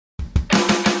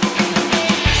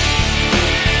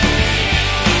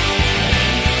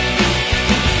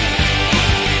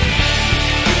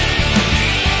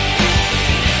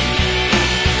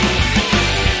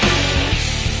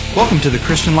Welcome to the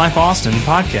Christian Life Austin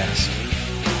podcast.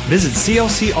 Visit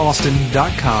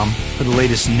clcaustin.com for the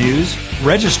latest news,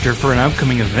 register for an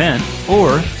upcoming event,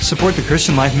 or support the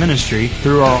Christian Life Ministry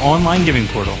through our online giving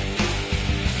portal.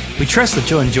 We trust that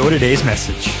you'll enjoy today's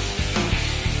message.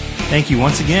 Thank you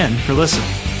once again for listening.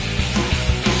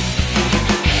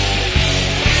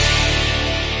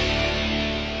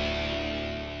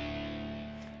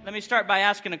 Let me start by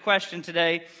asking a question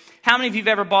today. How many of you have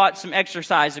ever bought some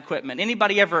exercise equipment?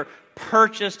 Anybody ever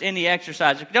purchased any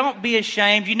exercise? Don't be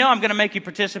ashamed. You know I'm going to make you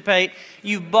participate.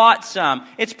 You bought some.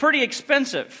 It's pretty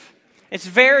expensive. It's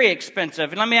very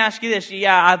expensive. And let me ask you this.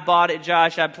 Yeah, I bought it,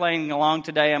 Josh. I'm playing along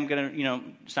today. I'm going to,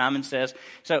 Simon says.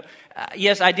 So,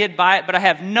 yes, I did buy it, but I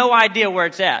have no idea where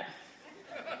it's at.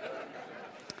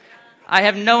 I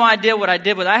have no idea what I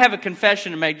did with it. I have a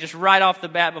confession to make just right off the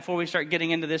bat before we start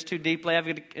getting into this too deeply. I'm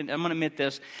going to admit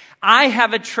this. I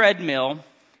have a treadmill.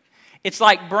 It's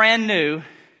like brand new.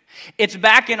 It's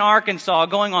back in Arkansas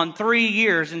going on 3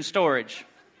 years in storage.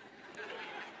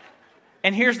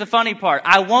 And here's the funny part.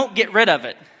 I won't get rid of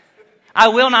it. I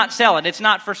will not sell it. It's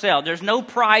not for sale. There's no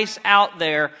price out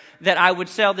there that I would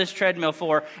sell this treadmill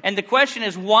for. And the question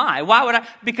is why? Why would I?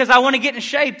 Because I want to get in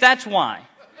shape. That's why.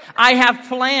 I have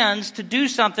plans to do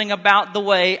something about the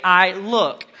way I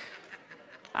look.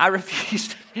 I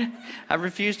refuse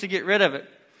to get rid of it.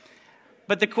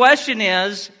 But the question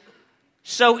is,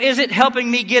 so is it helping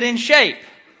me get in shape?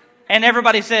 And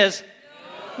everybody says,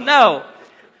 no.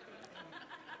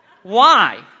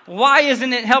 Why? Why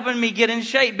isn't it helping me get in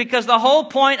shape? Because the whole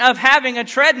point of having a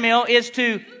treadmill is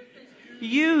to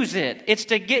use it. It's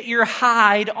to get your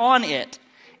hide on it.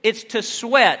 It's to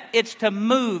sweat, it's to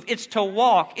move, it's to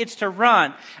walk, it's to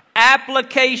run.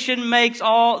 Application makes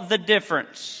all the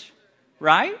difference,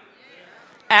 right?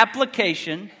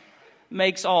 Application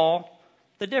makes all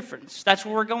the difference. That's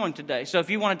where we're going today. So if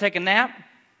you want to take a nap,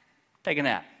 take a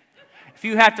nap. If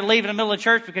you have to leave in the middle of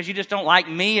church because you just don't like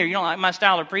me or you don't like my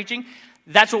style of preaching,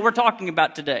 that's what we're talking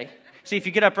about today. See, if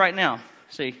you get up right now,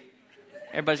 see,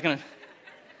 everybody's going to...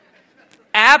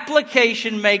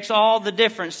 Application makes all the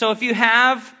difference. So if you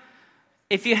have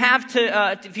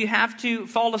to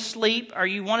fall asleep or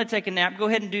you want to take a nap, go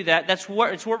ahead and do that. It's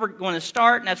where we're going to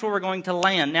start, and that's where we're going to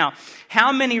land. Now,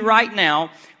 how many right now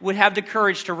would have the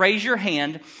courage to raise your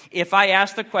hand if I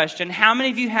ask the question, how many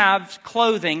of you have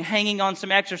clothing hanging on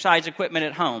some exercise equipment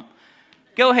at home?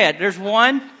 Go ahead. There's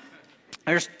one.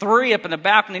 There's three up in the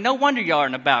balcony. No wonder y'all are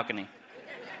in the balcony.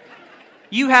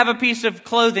 You have a piece of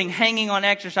clothing hanging on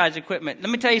exercise equipment. Let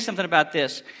me tell you something about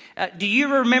this. Do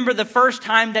you remember the first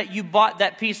time that you bought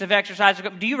that piece of exercise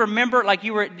equipment? Do you remember, like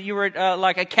you were at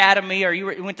like Academy or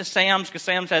you went to Sam's? Because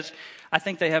Sam's has, I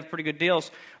think they have pretty good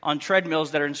deals on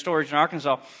treadmills that are in storage in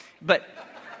Arkansas. But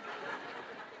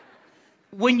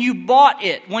when you bought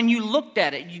it, when you looked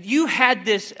at it, you had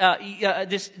this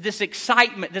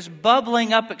excitement, this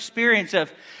bubbling up experience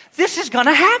of, this is going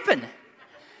to happen.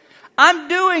 I'm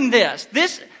doing this.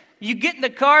 You get in the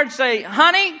car and say,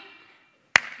 honey,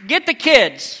 get the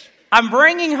kids. I'm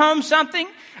bringing home something.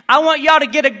 I want y'all to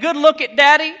get a good look at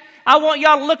Daddy. I want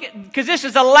y'all to look at, because this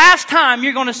is the last time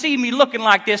you're going to see me looking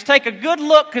like this. Take a good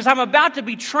look because I'm about to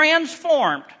be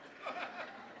transformed.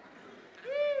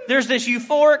 There's this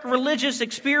euphoric religious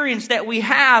experience that we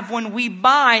have when we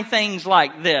buy things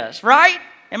like this, right?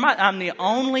 I'm the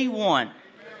only one.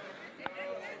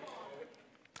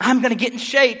 I'm going to get in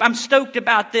shape. I'm stoked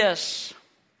about this.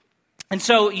 And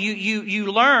so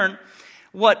you learn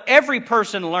what every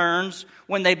person learns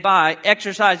when they buy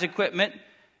exercise equipment.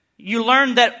 You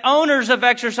learn that owners of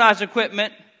exercise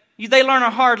equipment, they learn a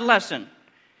hard lesson.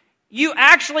 You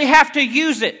actually have to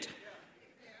use it.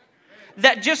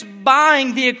 That just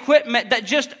buying the equipment, that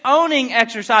just owning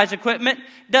exercise equipment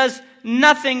does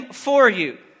nothing for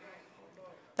you.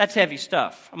 That's heavy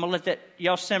stuff. I'm going to let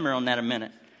y'all simmer on that a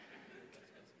minute.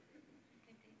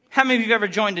 How many of you have ever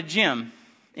joined a gym?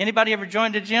 Anybody ever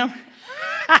joined a gym?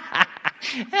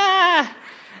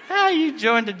 You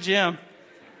joined a gym.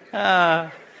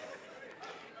 Bad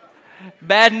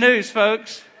news,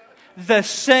 folks. The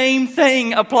same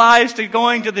thing applies to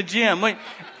going to the gym.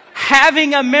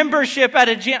 Having a membership at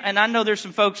a gym, and I know there's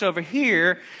some folks over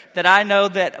here that I know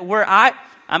that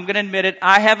I'm going to admit it,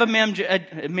 I have a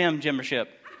membership.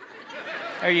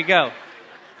 There you go.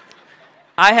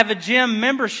 I have a gym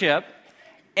membership.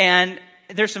 And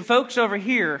there's some folks over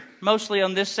here, mostly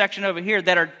on this section over here,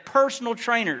 that are personal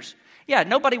trainers. Yeah,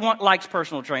 nobody likes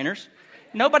personal trainers.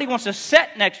 Nobody wants to sit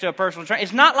next to a personal trainer.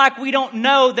 It's not like we don't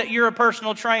know that you're a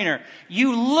personal trainer.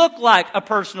 You look like a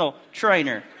personal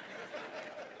trainer.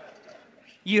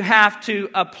 You have to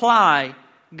apply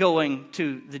going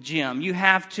to the gym. You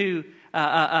have to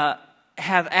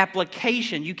have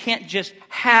application. You can't just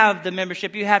have the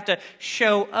membership. You have to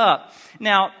show up.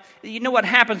 Now, you know what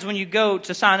happens when you go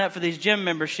to sign up for these gym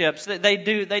memberships?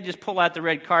 They just pull out the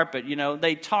red carpet, you know.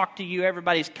 They talk to you,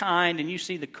 everybody's kind, and you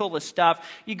see the coolest stuff.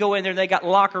 You go in there, they got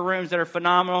locker rooms that are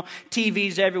phenomenal,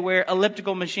 TVs everywhere,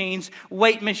 elliptical machines,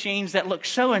 weight machines that look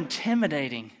so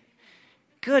intimidating.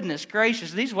 Goodness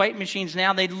gracious, these weight machines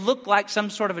now, they look like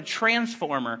some sort of a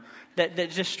transformer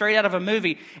that's just straight out of a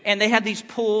movie. And they have these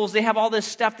pools, they have all this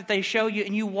stuff that they show you,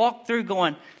 and you walk through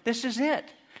going, this is it.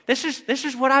 This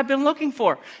is what I've been looking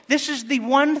for. This is the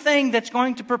one thing that's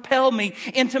going to propel me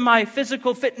into my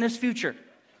physical fitness future.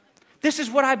 This is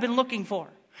what I've been looking for.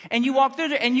 And you walk through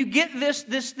there and you get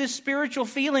this spiritual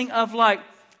feeling of like,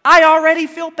 I already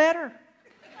feel better.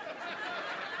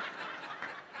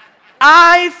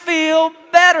 I feel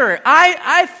better.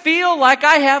 I feel like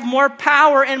I have more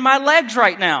power in my legs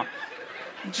right now.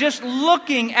 Just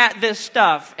looking at this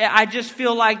stuff, I just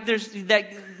feel like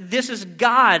this is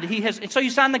God. So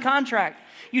you sign the contract.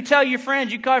 You tell your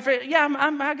friends, you call your friends, yeah,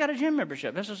 I got a gym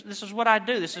membership. This is what I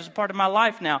do. This is a part of my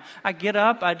life now. I get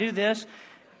up, I do this.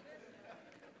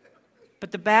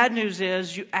 But the bad news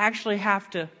is you actually have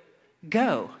to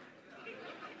go.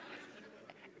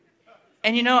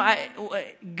 And you know,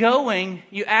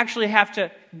 you actually have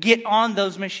to get on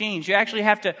those machines. You actually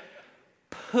have to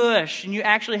push, and you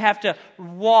actually have to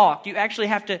walk. You actually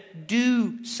have to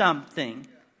do something.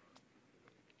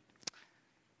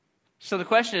 So the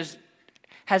question is,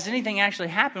 has anything actually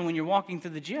happened when you're walking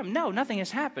through the gym? No, nothing has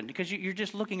happened because you're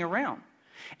just looking around.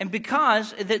 And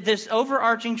because this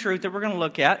overarching truth that we're going to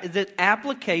look at is that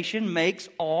application makes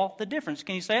all the difference.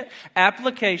 Can you say it?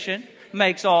 Application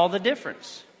makes all the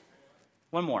difference.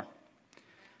 One more.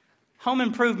 Home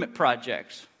improvement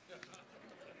projects.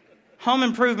 Home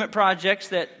improvement projects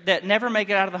that never make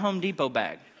it out of the Home Depot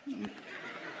bag.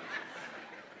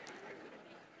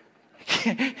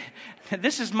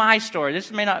 This is my story.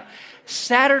 This may not.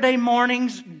 Saturday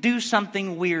mornings do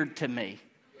something weird to me.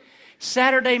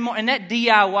 Saturday morning, and that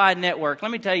DIY network, let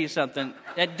me tell you something.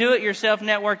 That do-it-yourself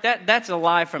network, that's a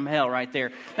lie from hell right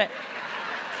there.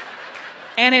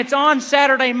 And it's on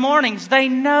Saturday mornings. They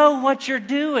know what you're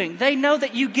doing. They know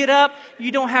that you get up,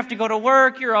 you don't have to go to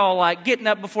work. You're all like getting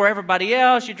up before everybody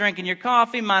else. You're drinking your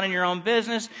coffee, minding your own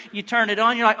business. You turn it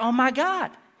on, you're like, oh my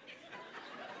God.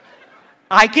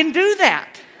 I can do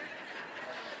that.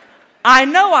 I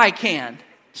know I can.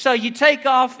 So you take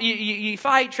off, you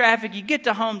fight traffic, you get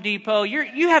to Home Depot.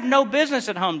 You have no business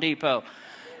at Home Depot.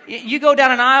 You go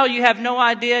down an aisle, you have no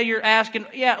idea. You're asking,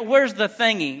 yeah, where's the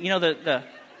thingy? You know,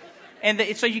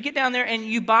 so you get down there and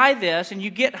you buy this and you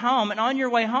get home. And on your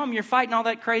way home, you're fighting all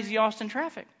that crazy Austin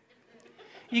traffic.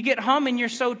 You get home and you're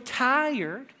so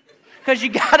tired because you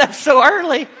got up so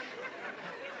early.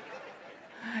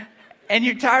 And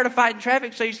you're tired of fighting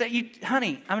traffic, so you say,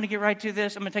 honey, I'm going to get right to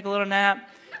this. I'm going to take a little nap.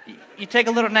 You take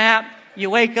a little nap. You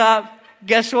wake up.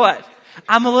 Guess what?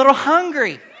 I'm a little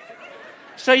hungry.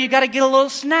 So you got to get a little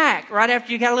snack right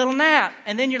after you got a little nap.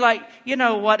 And then you're like, you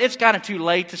know what? It's kind of too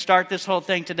late to start this whole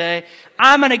thing today.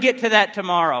 I'm going to get to that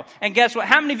tomorrow. And guess what?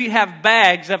 How many of you have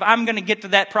bags of I'm going to get to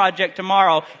that project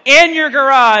tomorrow in your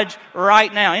garage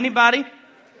right now? Anybody?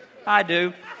 I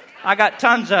do. I got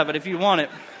tons of it if you want it.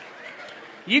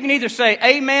 You can either say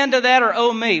amen to that or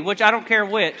oh me, which I don't care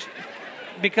which,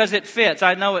 because it fits.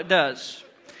 I know it does.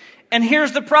 And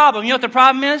here's the problem. You know what the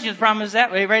problem is? The problem is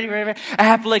that. Ready?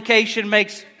 Application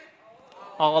makes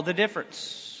all the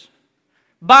difference.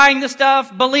 Buying the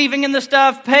stuff, believing in the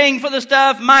stuff, paying for the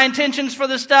stuff, my intentions for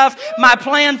the stuff, my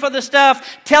plan for the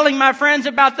stuff, telling my friends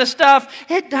about the stuff,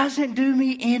 it doesn't do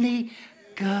me any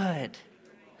good.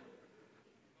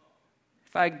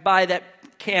 If I buy that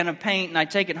can of paint and I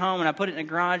take it home and I put it in the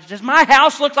garage, does my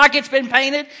house look like it's been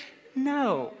painted?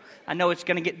 No. I know it's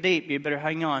going to get deep. You better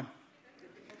hang on.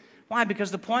 Why? Because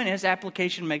the point is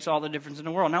application makes all the difference in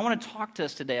the world. And I want to talk to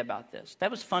us today about this. That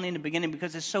was funny in the beginning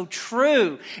because it's so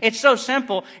true. It's so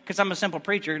simple because I'm a simple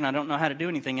preacher and I don't know how to do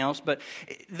anything else. But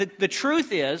the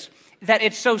truth is that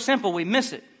it's so simple we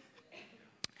miss it.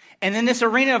 And in this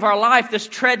arena of our life, this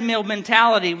treadmill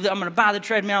mentality, I'm going to buy the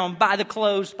treadmill, I'm going to buy the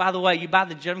clothes. By the way, you buy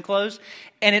the gym clothes,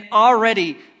 and it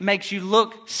already makes you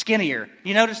look skinnier.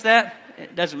 You notice that?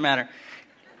 It doesn't matter.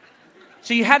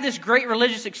 So you have this great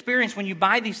religious experience when you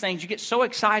buy these things. You get so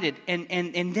excited,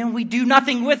 and then we do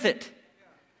nothing with it.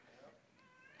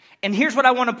 And here's what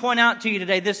I want to point out to you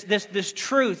today, this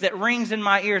truth that rings in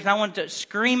my ears, and I want to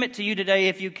scream it to you today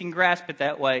if you can grasp it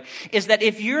that way, is that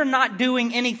if you're not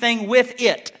doing anything with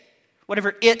it,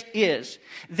 whatever it is,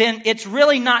 then it's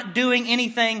really not doing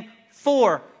anything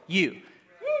for you.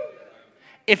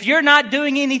 If you're not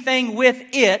doing anything with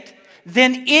it,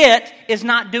 then it is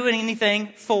not doing anything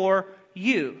for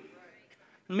you.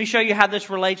 Let me show you how this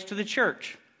relates to the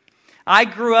church. I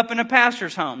grew up in a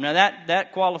pastor's home. Now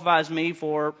that qualifies me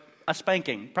for a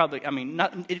spanking. Probably,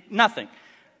 nothing.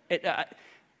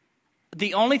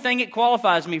 The only thing it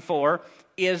qualifies me for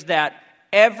is that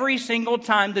every single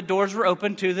time the doors were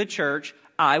open to the church,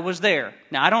 I was there.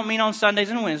 Now, I don't mean on Sundays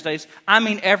and Wednesdays. I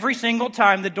mean every single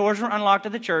time the doors were unlocked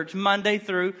at the church, Monday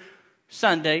through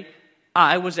Sunday,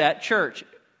 I was at church.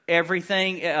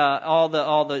 Everything, all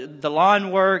the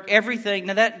lawn work, everything.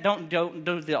 Now that don't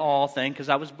do the all thing, because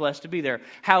I was blessed to be there.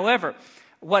 However,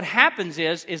 what happens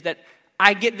is that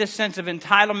I get this sense of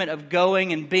entitlement of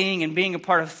going and being a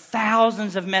part of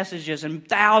thousands of messages and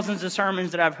thousands of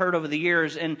sermons that I've heard over the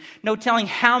years, and no telling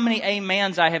how many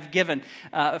amens I have given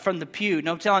from the pew.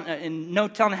 No telling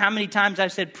how many times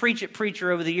I've said "preach it, preacher"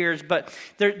 over the years. But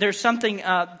there's something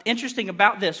interesting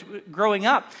about this. Growing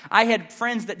up, I had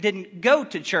friends that didn't go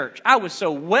to church. I was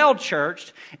so well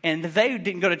churched, and they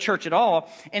didn't go to church at all,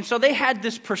 and so they had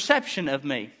this perception of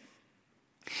me.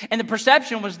 And the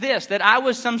perception was this, that I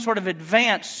was some sort of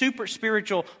advanced, super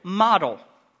spiritual model.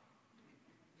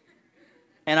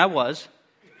 And I was.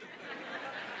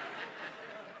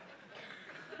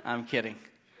 I'm kidding.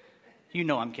 You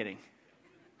know I'm kidding.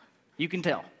 You can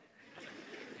tell.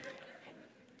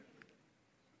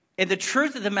 And the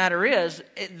truth of the matter is,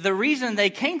 the reason they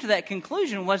came to that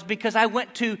conclusion was because I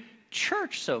went to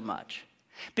church so much.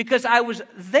 Because I was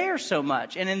there so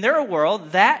much. And in their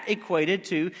world, that equated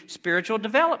to spiritual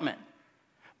development.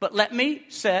 But let me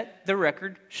set the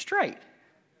record straight.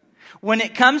 When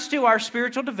it comes to our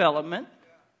spiritual development,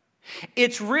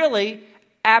 it's really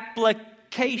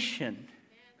application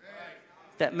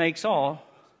that makes all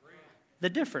the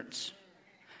difference.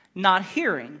 Not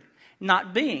hearing,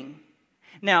 not being.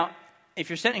 Now,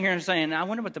 if you're sitting here and saying, I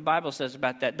wonder what the Bible says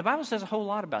about that. The Bible says a whole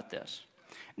lot about this.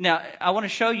 Now, I want to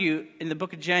show you in the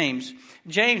book of James.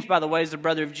 James, by the way, is the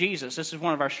brother of Jesus. This is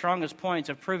one of our strongest points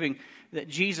of proving that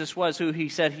Jesus was who he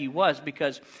said he was.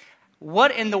 Because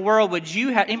what in the world would you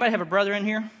have? Anybody have a brother in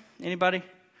here? Anybody?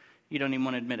 You don't even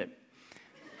want to admit it.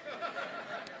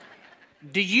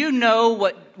 Do you know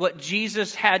what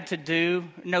Jesus had to do,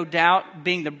 no doubt,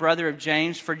 being the brother of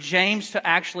James, for James to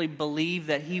actually believe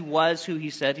that he was who he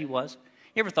said he was?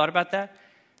 You ever thought about that?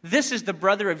 This is the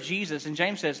brother of Jesus, and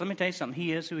James says, let me tell you something,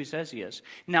 he is who he says he is.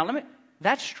 Now,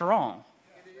 that's strong.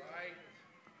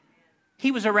 He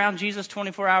was around Jesus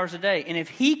 24 hours a day, and if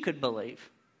he could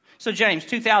believe. So James,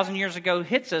 2,000 years ago,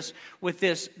 hits us with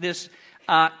this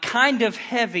kind of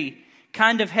heavy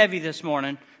this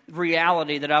morning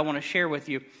reality that I want to share with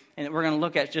you, and that we're going to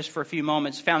look at just for a few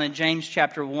moments, found in James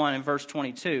chapter 1 and verse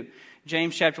 22.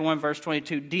 James chapter 1, verse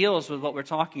 22 deals with what we're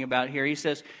talking about here. He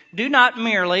says, do not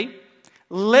merely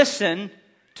listen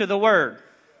to the word,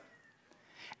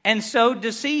 and so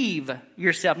deceive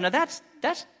yourself. Now that's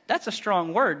a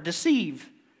strong word, deceive.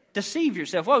 Deceive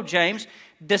yourself. Whoa, James,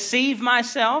 deceive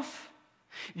myself?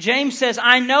 James says,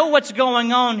 I know what's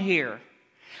going on here.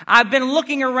 I've been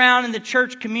looking around in the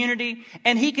church community,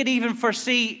 and he could even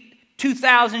foresee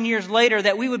 2,000 years later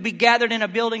that we would be gathered in a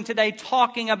building today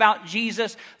talking about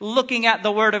Jesus, looking at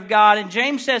the Word of God. And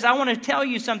James says, I want to tell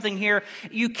you something here.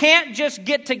 You can't just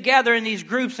get together in these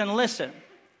groups and listen.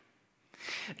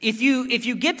 If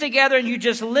you get together and you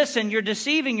just listen, you're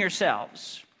deceiving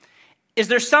yourselves. If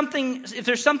there's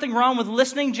something wrong with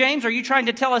listening, James, are you trying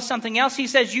to tell us something else? He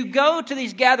says you go to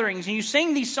these gatherings and you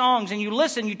sing these songs and you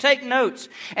listen, you take notes,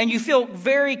 and you feel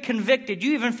very convicted.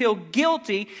 You even feel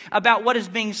guilty about what is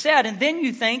being said. And then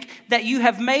you think that you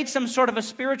have made some sort of a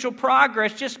spiritual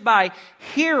progress just by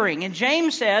hearing. And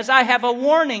James says, I have a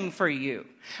warning for you.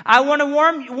 I want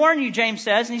to warn you, James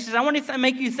says, and he says, I want to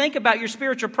make you think about your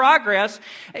spiritual progress.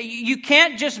 You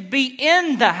can't just be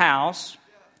in the house.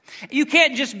 You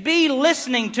can't just be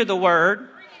listening to the word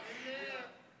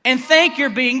and think you're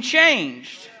being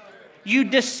changed. You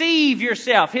deceive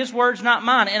yourself. His word's not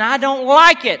mine, and I don't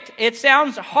like it. It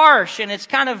sounds harsh, and it's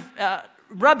kind of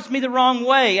rubs me the wrong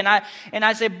way. And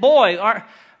I say, boy,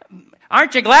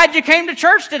 aren't you glad you came to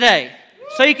church today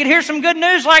so you could hear some good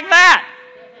news like that?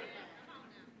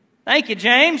 Thank you,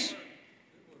 James.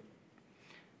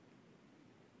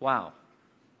 Wow.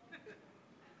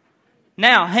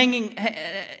 Now,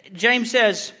 James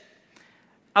says,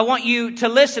 I want you to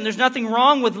listen. There's nothing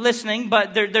wrong with listening,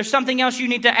 but there's something else you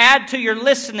need to add to your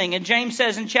listening. And James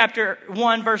says in chapter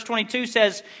 1, verse 22,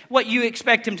 says what you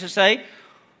expect him to say.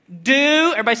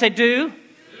 Everybody say do.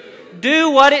 Do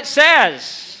what it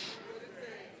says.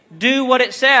 Do what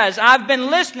it says. I've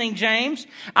been listening, James.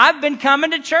 I've been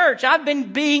coming to church. I've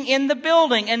been being in the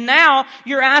building. And now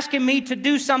you're asking me to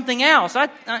do something else.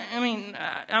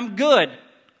 I'm good.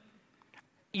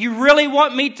 You really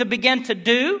want me to begin to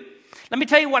do? Let me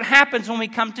tell you what happens when we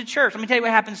come to church. Let me tell you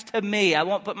what happens to me. I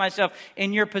won't put myself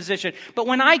in your position. But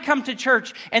when I come to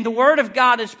church and the Word of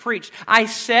God is preached, I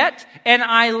sit and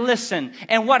I listen.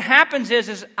 And what happens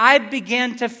is I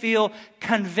begin to feel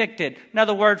convicted.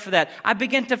 Another word for that. I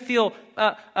begin to feel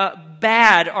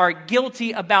bad or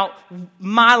guilty about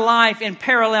my life in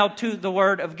parallel to the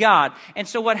Word of God. And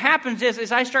so what happens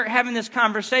is I start having this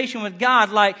conversation with God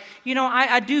like,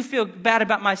 I do feel bad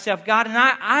about myself, God, and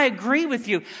I agree with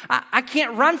you. I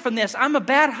can't run from this. I'm a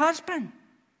bad husband.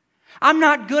 I'm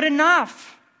not good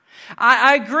enough.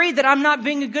 I agree that I'm not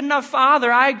being a good enough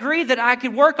father. I agree that I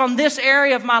could work on this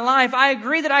area of my life. I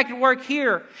agree that I could work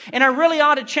here. And I really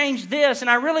ought to change this. And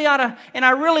I really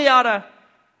ought to.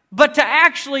 But to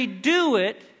actually do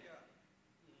it,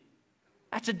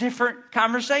 that's a different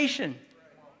conversation.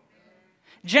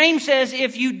 James says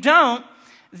if you don't,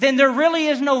 then there really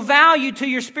is no value to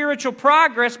your spiritual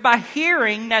progress by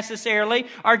hearing necessarily,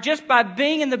 or just by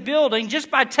being in the building,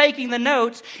 just by taking the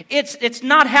notes. It's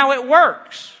not how it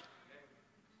works.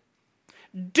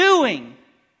 Doing,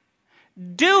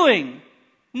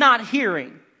 not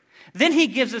hearing. Then he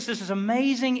gives us this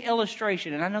amazing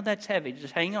illustration, and I know that's heavy.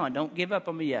 Just hang on. Don't give up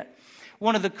on me yet.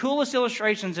 One of the coolest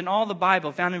illustrations in all the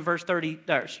Bible, found in verse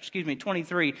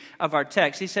 23 of our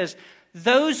text. He says,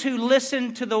 "Those who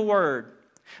listen to the word,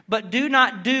 but do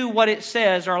not do what it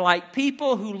says, are like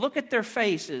people who look at their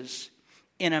faces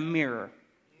in a mirror.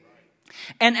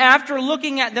 And after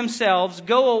looking at themselves,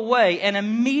 go away and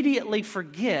immediately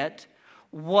forget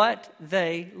what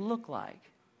they look like."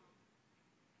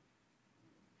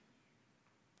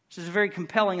 This is a very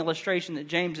compelling illustration that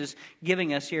James is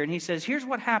giving us here. And he says, here's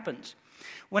what happens.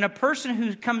 When a person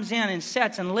who comes in and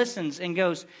sits and listens and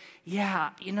goes,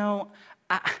 I'm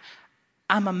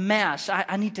a mess.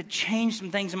 I need to change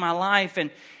some things in my life.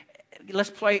 And let's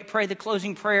pray the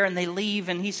closing prayer, and they leave.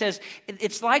 And he says,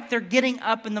 it's like they're getting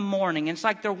up in the morning. It's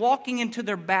like they're walking into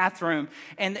their bathroom,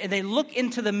 and they look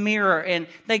into the mirror, and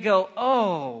they go,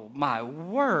 oh, my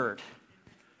word.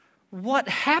 What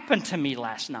happened to me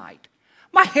last night?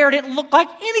 My hair didn't look like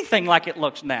anything like it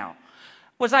looks now.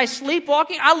 Was I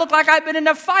sleepwalking? I look like I've been in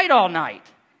a fight all night.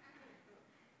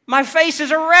 My face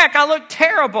is a wreck. I look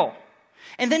terrible.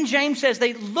 And then James says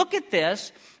they look at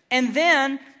this, and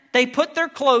then they put their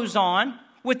clothes on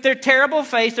with their terrible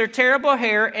face, their terrible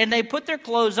hair, and they put their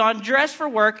clothes on, dress for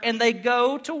work, and they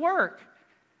go to work.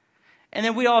 And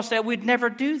then we all said we'd never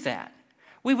do that.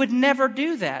 We would never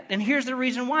do that. And here's the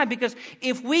reason why. Because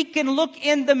if we can look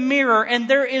in the mirror and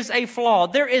there is a flaw,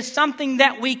 there is something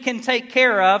that we can take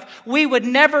care of, we would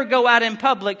never go out in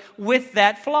public with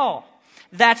that flaw.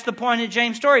 That's the point of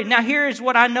James' story. Now here's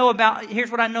what I know about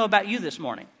you this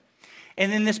morning.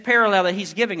 And in this parallel that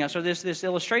he's giving us, or this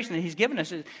illustration that he's given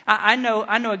us, I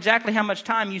know exactly how much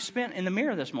time you spent in the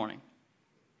mirror this morning.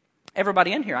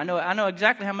 Everybody in here, I know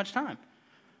exactly how much time.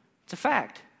 It's a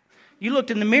fact. You looked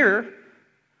in the mirror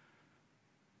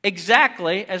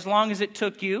exactly as long as it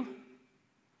took you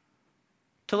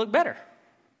to look better.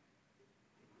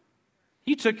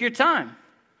 You took your time.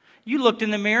 You looked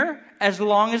in the mirror as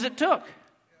long as it took.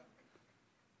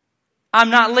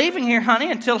 I'm not leaving here, honey,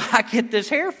 until I get this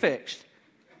hair fixed.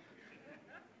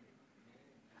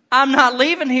 I'm not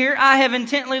leaving here. I have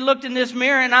intently looked in this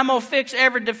mirror, and I'm going to fix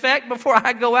every defect before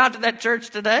I go out to that church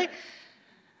today.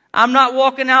 I'm not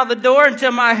walking out the door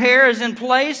until my hair is in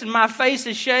place and my face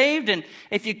is shaved. And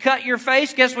if you cut your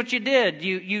face, guess what you did?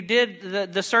 You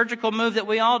did the surgical move that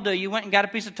we all do. You went and got a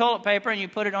piece of toilet paper and you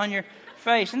put it on your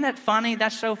face. Isn't that funny?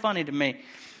 That's so funny to me.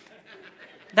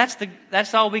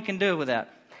 That's all we can do with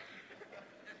that.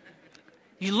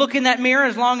 You look in that mirror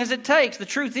as long as it takes. The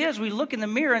truth is, we look in the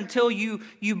mirror until you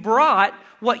brought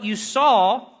what you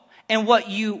saw and what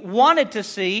you wanted to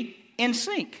see in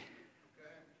sync.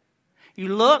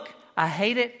 You look, I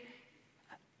hate it,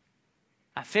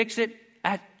 I fix it,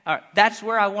 all right, that's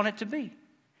where I want it to be.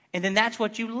 And then that's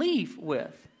what you leave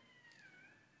with.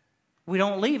 We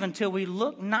don't leave until we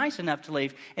look nice enough to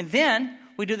leave. And then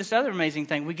we do this other amazing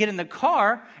thing. We get in the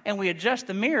car and we adjust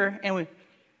the mirror and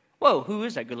whoa, who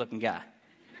is that good-looking guy?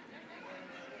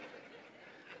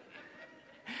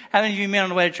 How many of you men on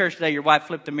the way to church today, your wife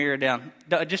flipped the mirror down?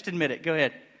 Just admit it. Go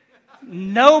ahead.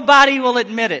 Nobody will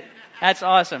admit it. That's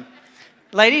awesome.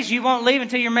 Ladies, you won't leave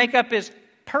until your makeup is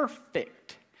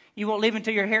perfect. You won't leave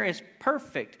until your hair is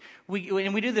perfect. We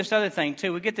do this other thing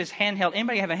too. We get this handheld.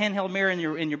 Anybody have a handheld mirror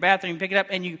in your bathroom? You pick it up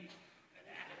and you.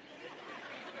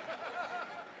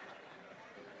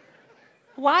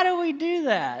 Why do we do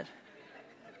that?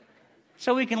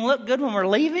 So we can look good when we're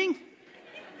leaving?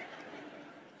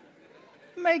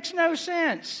 Makes no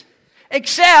sense.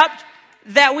 Except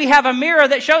that we have a mirror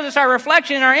that shows us our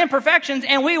reflection and our imperfections,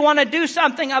 and we want to do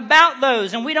something about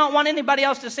those, and we don't want anybody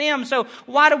else to see them. So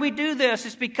why do we do this?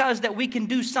 It's because that we can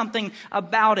do something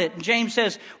about it. James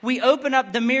says, we open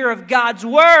up the mirror of God's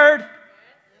Word,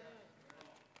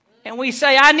 and we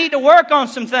say, I need to work on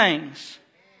some things.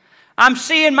 I'm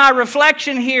seeing my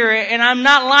reflection here, and I'm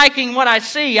not liking what I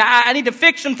see. I need to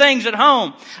fix some things at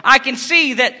home. I can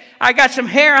see that I got some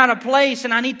hair out of place,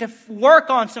 and I need to work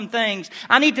on some things.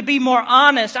 I need to be more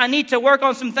honest. I need to work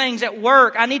on some things at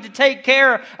work. I need to take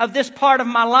care of this part of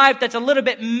my life that's a little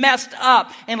bit messed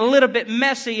up and a little bit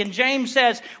messy. And James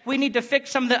says we need to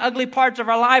fix some of the ugly parts of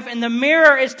our life, and the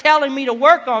mirror is telling me to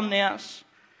work on this.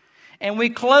 And we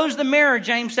close the mirror,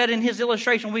 James said in his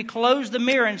illustration, we close the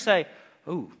mirror and say,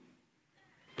 ooh.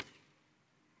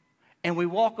 And we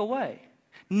walk away,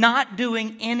 not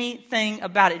doing anything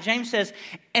about it. James says,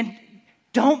 and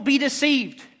don't be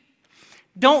deceived.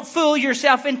 Don't fool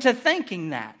yourself into thinking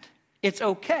that. It's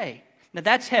okay. Now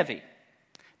that's heavy.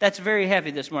 That's very heavy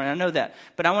this morning. I know that.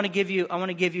 But I want to give you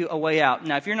a way out.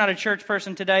 Now, if you're not a church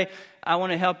person today, I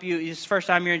want to help you. It's the first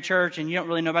time you're in church and you don't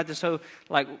really know about this, so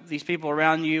like these people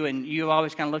around you, and you've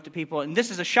always kind of looked at people, and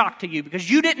this is a shock to you because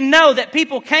you didn't know that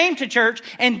people came to church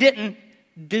and didn't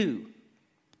do.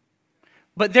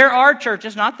 But there are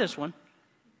churches, not this one,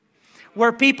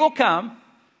 where people come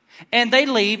and they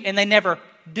leave and they never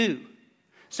do.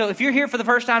 So if you're here for the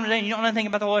first time today and you don't know anything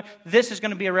about the Lord, this is going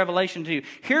to be a revelation to you.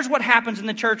 Here's what happens in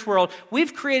the church world.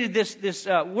 We've created this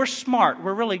we're smart.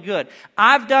 We're really good.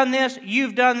 I've done this.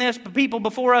 You've done this. But people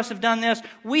before us have done this.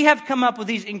 We have come up with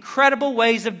these incredible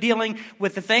ways of dealing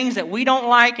with the things that we don't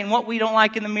like and what we don't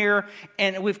like in the mirror.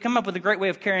 And we've come up with a great way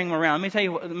of carrying them around.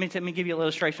 Let me give you an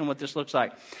illustration of what this looks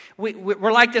like.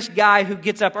 We're like this guy who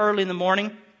gets up early in the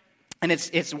morning. And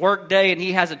it's work day, and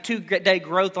he has a 2-day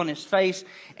growth on his face.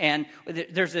 And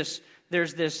there's this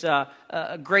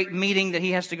great meeting that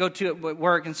he has to go to at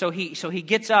work. And so he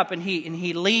gets up and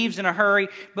he leaves in a hurry.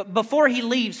 But before he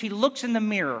leaves, he looks in the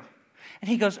mirror and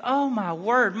he goes, "Oh my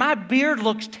word, my beard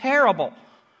looks terrible."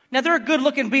 Now there are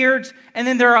good-looking beards, and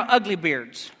then there are ugly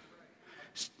beards.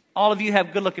 All of you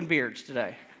have good-looking beards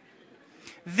today.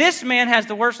 This man has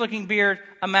the worst-looking beard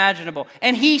imaginable.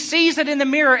 And he sees it in the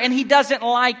mirror, and he doesn't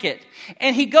like it.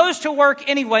 And he goes to work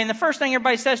anyway, and the first thing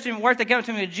everybody says to him at work, they come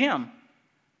to me, "Jim,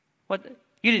 what?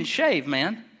 You didn't shave,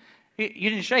 man. You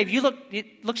didn't shave.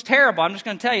 It looks terrible. I'm just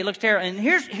going to tell you, it looks terrible." And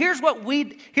here's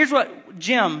what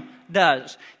Jim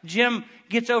does. Jim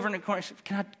gets over in the corner and says,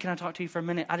 Can I talk to you for a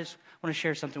minute? I just want to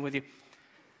share something with you.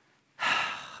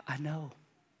 I know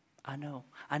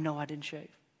I didn't shave.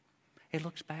 It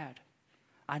looks bad.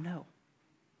 I know.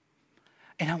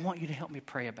 And I want you to help me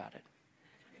pray about it.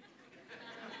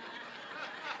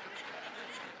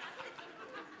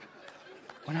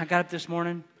 When I got up this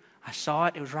morning, I saw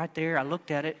it. It was right there. I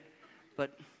looked at it.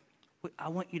 But I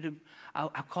want you to,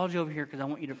 I called you over here because I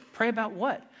want you to pray about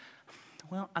what?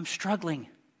 Well, I'm struggling.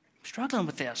 I'm struggling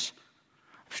with this.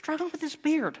 I'm struggling with this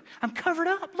beard. I'm covered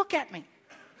up. Look at me.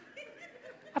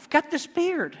 I've got this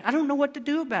beard. I don't know what to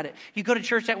do about it. You go to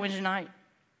church that Wednesday night.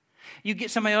 You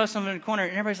get somebody else in the corner,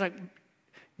 and everybody's like,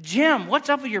 "Jim, what's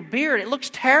up with your beard? It looks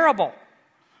terrible."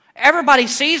 Everybody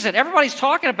sees it. Everybody's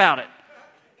talking about it.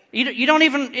 You don't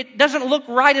even, it doesn't look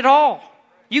right at all.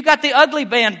 You got the ugly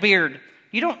band beard.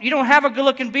 You don't have a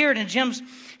good-looking beard. And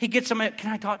he gets him,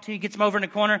 "Can I talk to you?" He gets him over in the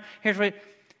corner. "Can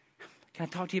I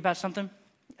talk to you about something?"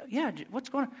 "Yeah, what's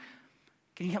going on?"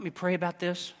 "Can you help me pray about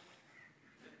this?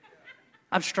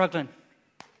 I'm struggling."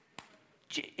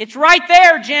 "It's right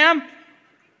there, Jim."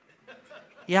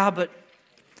 "Yeah, but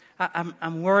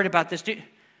I'm worried about this."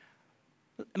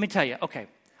 Let me tell you, okay.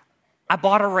 I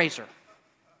bought a razor.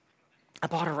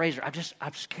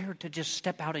 I'm scared to just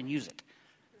step out and use it.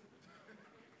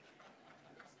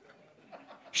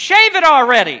 "Shave it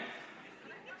already.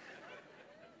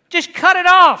 Just cut it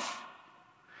off."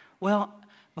 "Well,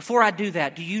 before I do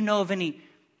that, do you know of any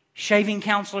shaving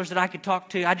counselors that I could talk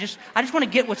to? I just want to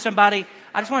get with somebody.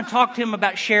 I just want to talk to him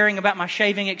about sharing about my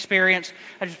shaving experience.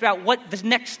 About what the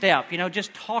next step,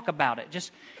 just talk about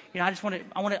it. I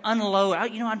want to unload.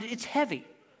 It's heavy."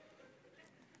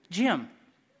 "Jim,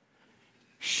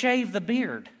 shave the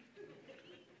beard.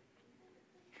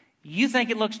 You think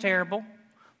it looks terrible.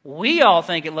 We all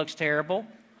think it looks terrible.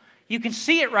 You can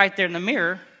see it right there in the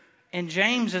mirror." And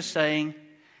James is saying,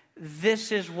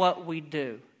 this is what we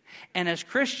do. And as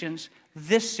Christians,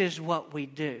 this is what we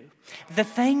do. The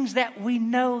things that we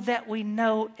know,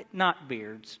 not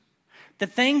beards. The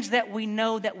things that we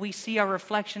know that we see our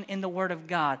reflection in the Word of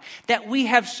God, that we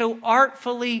have so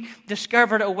artfully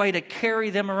discovered a way to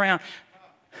carry them around.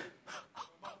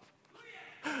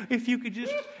 If you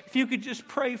could just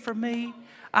pray for me.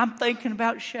 I'm thinking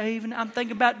about shaving. I'm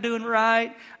thinking about doing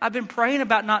right. I've been praying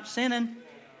about not sinning.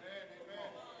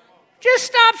 Just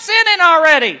stop sinning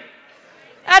already.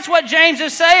 That's what James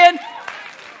is saying.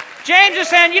 James is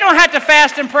saying you don't have to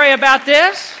fast and pray about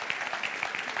this.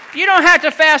 You don't have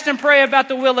to fast and pray about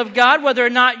the will of God, whether or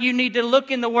not you need to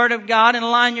look in the Word of God and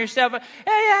align yourself.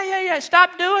 Yeah.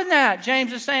 Stop doing that.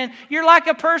 James is saying you're like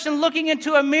a person looking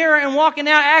into a mirror and walking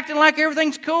out acting like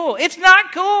everything's cool. It's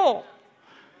not cool.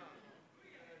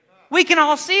 We can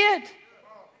all see it.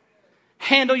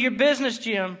 Handle your business,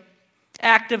 Jim.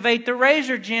 Activate the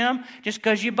razor, Jim. Just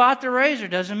because you bought the razor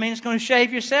doesn't mean it's going to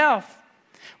shave yourself.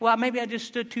 Well, maybe I just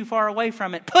stood too far away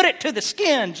from it. Put it to the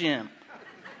skin, Jim.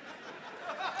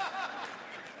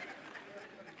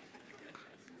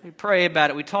 We pray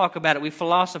about it, we talk about it, we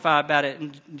philosophize about it,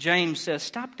 and James says,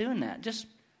 stop doing that. Just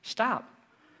stop.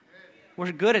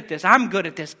 We're good at this. I'm good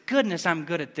at this. Goodness, I'm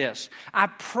good at this. I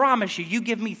promise you, you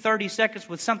give me 30 seconds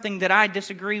with something that I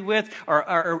disagree with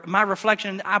or my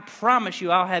reflection, I promise you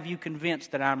I'll have you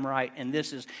convinced that I'm right, and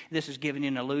this is giving you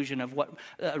an illusion of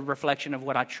a reflection of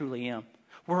what I truly am.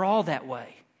 We're all that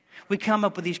way. We come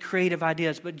up with these creative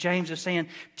ideas, but James is saying,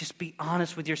 just be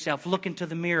honest with yourself. Look into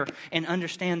the mirror and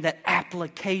understand that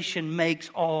application makes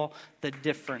all the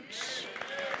difference.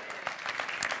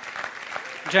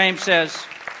 James says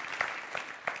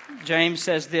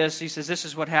this. He says, this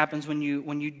is what happens when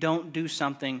you don't do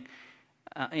something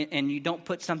and you don't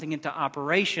put something into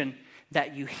operation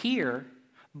that you hear,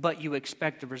 but you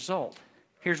expect the result.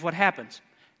 Here's what happens.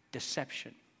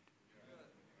 Deception.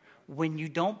 When you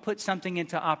don't put something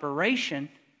into operation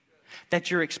that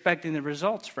you're expecting the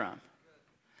results from.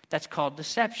 That's called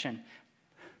deception.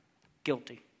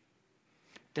 Guilty.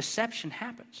 Deception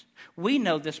happens. We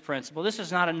know this principle. This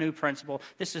is not a new principle.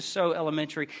 This is so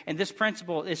elementary. And this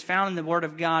principle is found in the Word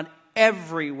of God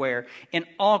everywhere in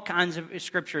all kinds of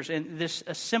scriptures. And this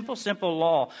a simple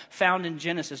law found in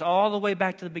Genesis all the way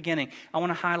back to the beginning. I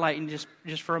want to highlight and just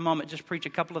for a moment, just preach a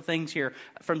couple of things here.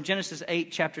 From Genesis 8,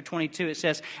 chapter 22, it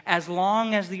says, as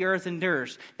long as the earth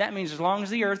endures. That means as long as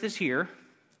the earth is here,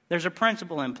 there's a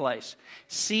principle in place.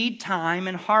 Seed time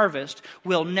and harvest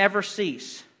will never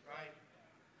cease.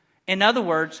 In other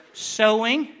words,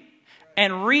 sowing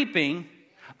and reaping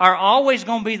are always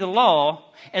going to be the law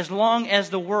as long as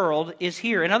the world is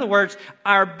here. In other words,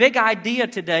 our big idea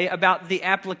today about the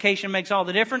application makes all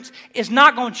the difference is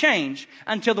not going to change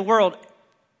until the world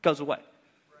goes away.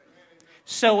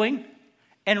 Sowing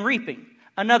and reaping.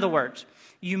 In other words,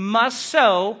 you must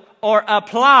sow or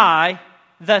apply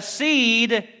the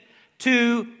seed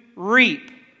to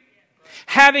reap.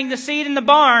 Having the seed in the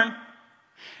barn,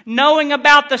 knowing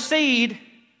about the seed,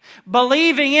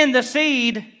 believing in the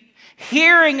seed,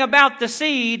 hearing about the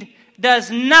seed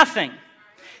does nothing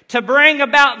to bring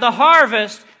about the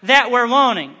harvest that we're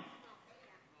wanting.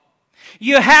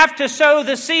 You have to sow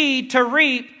the seed to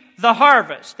reap the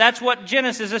harvest. That's what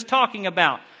Genesis is talking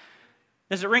about.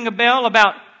 Does it ring a bell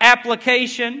about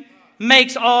application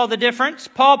makes all the difference?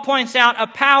 Paul points out a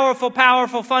powerful,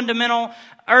 fundamental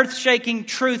earth-shaking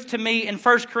truth to me in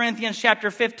 1 Corinthians chapter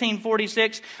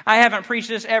 15:46. I haven't preached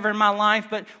this ever in my life,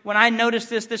 but when I noticed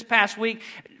this past week,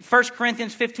 1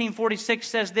 Corinthians 15:46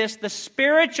 says this, the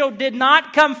spiritual did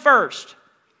not come first,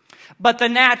 but the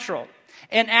natural.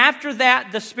 And after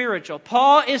that, the spiritual.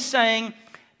 Paul is saying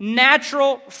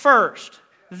natural first,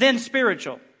 then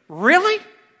spiritual. Really?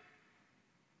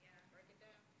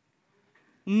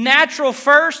 Natural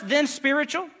first, then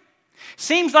spiritual?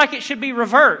 Seems like it should be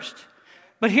reversed.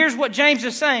 But here's what James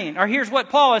is saying, or here's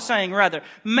what Paul is saying, rather.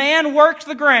 Man works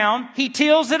the ground, he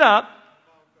tills it up,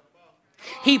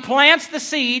 he plants the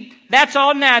seed, that's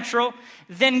all natural.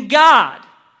 Then God,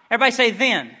 everybody say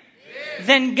then.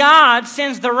 Then God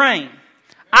sends the rain.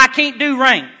 I can't do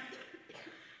rain.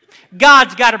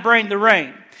 God's got to bring the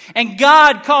rain. And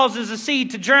God causes the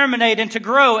seed to germinate and to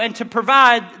grow and to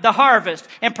provide the harvest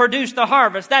and produce the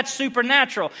harvest. That's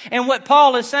supernatural. And what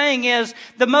Paul is saying is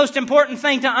the most important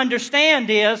thing to understand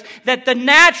is that the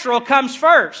natural comes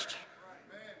first.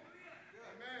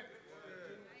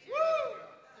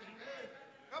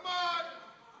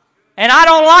 And I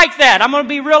don't like that. I'm going to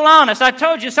be real honest. I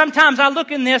told you sometimes I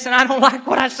look in this and I don't like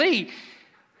what I see.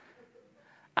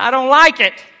 I don't like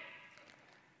it.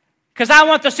 Because I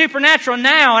want the supernatural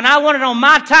now, and I want it on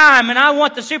my time, and I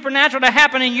want the supernatural to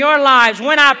happen in your lives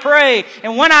when I pray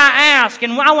and when I ask,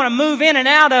 and I want to move in and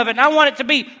out of it, and I want it to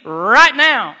be right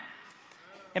now.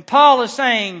 And Paul is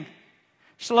saying,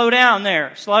 slow down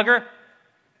there, slugger.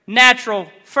 Natural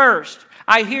first.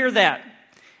 I hear that.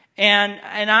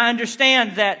 And I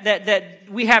understand that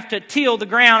we have to till the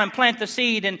ground and plant the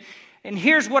seed. And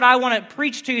here's what I want to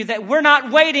preach to you, that we're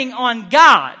not waiting on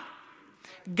God.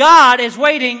 God is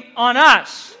waiting on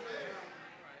us.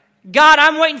 God,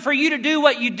 I'm waiting for you to do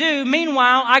what you do.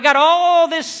 Meanwhile, I got all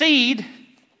this seed.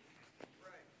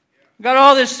 Got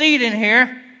all this seed in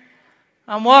here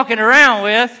I'm walking around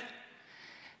with.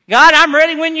 God, I'm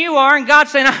ready when you are. And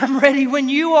God's saying, I'm ready when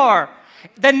you are.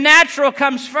 The natural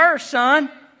comes first, son.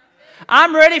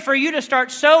 I'm ready for you to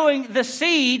start sowing the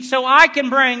seed so I can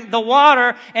bring the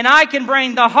water and I can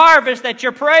bring the harvest that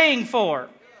you're praying for.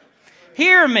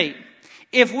 Hear me.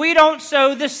 If we don't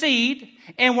sow the seed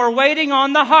and we're waiting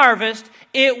on the harvest,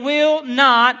 it will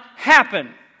not happen.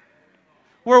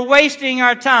 We're wasting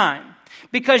our time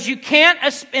because you can't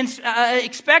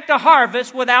expect a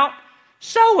harvest without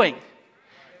sowing.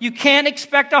 You can't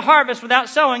expect a harvest without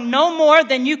sowing, no more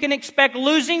than you can expect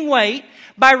losing weight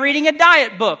by reading a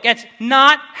diet book. That's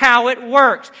not how it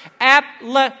works.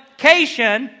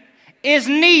 Application is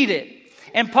needed.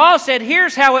 And Paul said,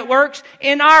 here's how it works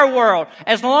in our world.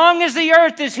 As long as the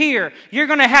earth is here, you're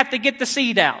going to have to get the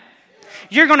seed out.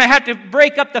 You're going to have to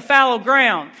break up the fallow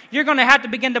ground. You're going to have to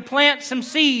begin to plant some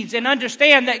seeds and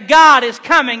understand that God is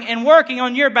coming and working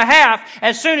on your behalf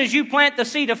as soon as you plant the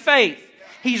seed of faith.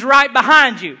 He's right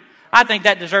behind you. I think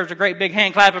that deserves a great big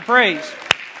hand clap of praise.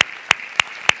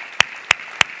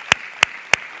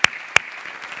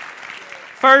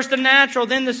 First the natural,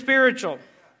 then the spiritual.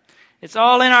 It's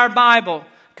all in our Bible.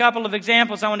 A couple of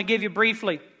examples I want to give you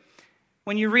briefly.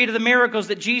 When you read of the miracles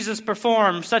that Jesus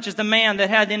performed, such as the man that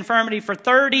had the infirmity for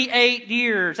 38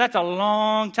 years, that's a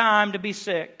long time to be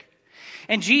sick.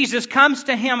 And Jesus comes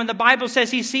to him, and the Bible says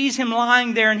he sees him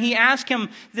lying there, and he asks him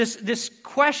this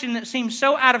question that seems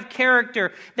so out of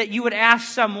character that you would ask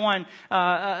someone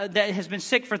that has been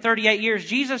sick for 38 years.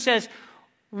 Jesus says,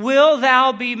 "Will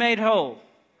thou be made whole?"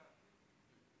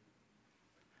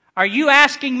 Are you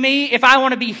asking me if I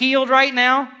want to be healed right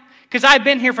now? Because I've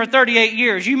been here for 38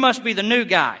 years. You must be the new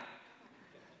guy.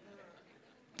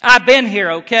 I've been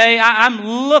here, okay? I'm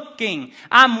looking,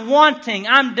 I'm wanting,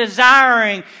 I'm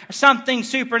desiring something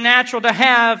supernatural to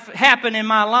have happen in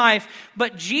my life.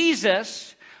 But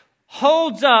Jesus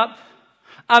holds up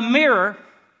a mirror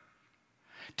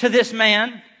to this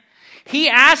man. He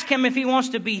asked him if he wants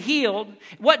to be healed.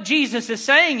 What Jesus is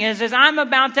saying is I'm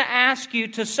about to ask you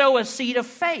to sow a seed of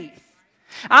faith.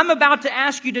 I'm about to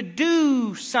ask you to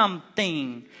do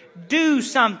something. Do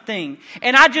something.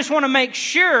 And I just want to make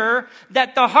sure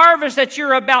that the harvest that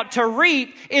you're about to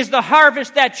reap is the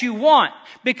harvest that you want.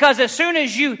 Because as soon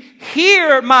as you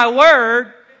hear my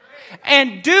word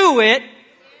and do it,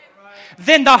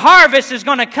 then the harvest is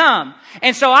going to come.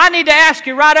 And so I need to ask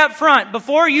you right up front,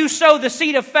 before you sow the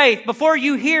seed of faith, before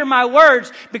you hear my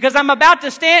words, because I'm about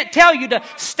to tell you to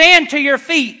stand to your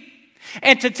feet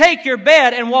and to take your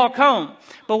bed and walk home.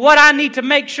 But what I need to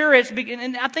make sure is,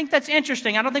 and I think that's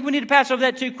interesting. I don't think we need to pass over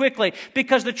that too quickly.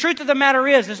 Because the truth of the matter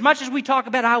is, as much as we talk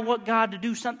about, I want God to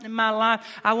do something in my life,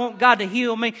 I want God to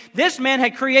heal me, this man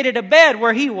had created a bed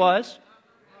where he was.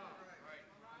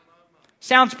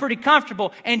 Sounds pretty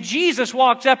comfortable. And Jesus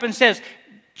walks up and says,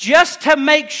 just to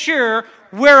make sure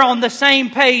we're on the same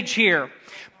page here,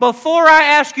 before I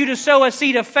ask you to sow a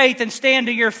seed of faith and stand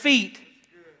to your feet,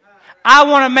 I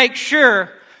want to make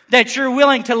sure that you're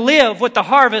willing to live with the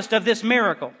harvest of this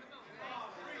miracle.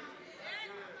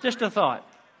 Just a thought.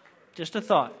 Just a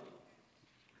thought.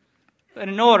 But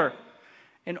in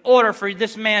order for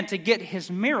this man to get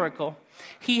his miracle,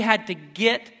 he had to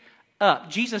get up.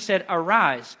 Jesus said,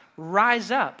 arise,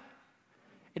 rise up.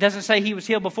 It doesn't say he was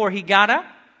healed before he got up.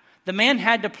 The man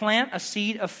had to plant a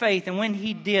seed of faith, and when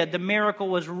he did, the miracle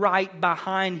was right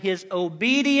behind his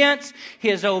obedience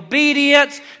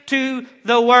to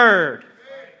the word.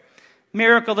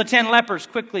 Miracle, the 10 lepers,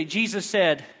 quickly, Jesus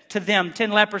said to them,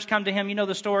 10 lepers come to him. You know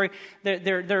the story.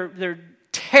 They're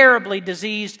terribly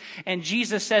diseased, and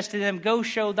Jesus says to them, go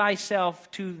show thyself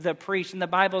to the priest. And the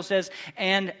Bible says,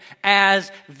 and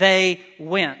as they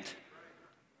went.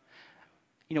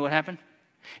 You know what happened?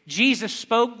 Jesus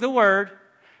spoke the word,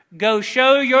 go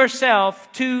show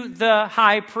yourself to the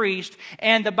high priest.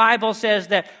 And the Bible says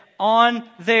that on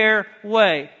their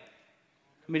way.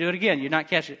 Let me do it again. You're not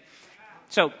catching it.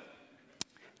 So,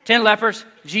 10 lepers,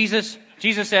 Jesus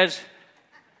says,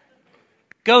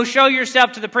 go show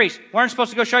yourself to the priest. Weren't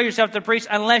supposed to go show yourself to the priest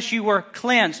unless you were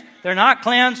cleansed. They're not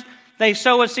cleansed. They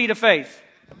sow a seed of faith.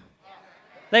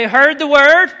 They heard the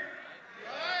word,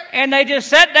 and they just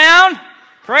sat down,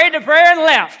 prayed the prayer, and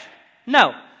left.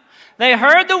 No. They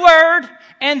heard the word,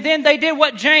 and then they did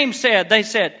what James said. They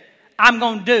said, I'm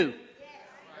going to do.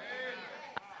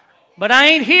 But I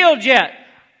ain't healed yet.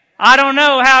 I don't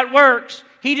know how it works.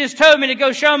 He just told me to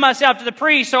go show myself to the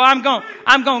priest, so I'm going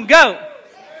to go.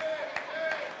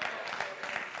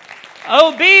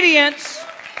 Obedience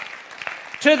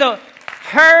to the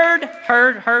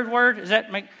heard word. Does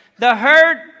that make the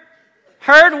heard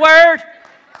word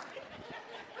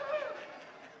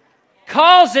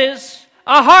causes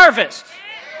a harvest.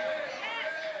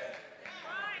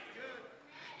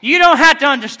 You don't have to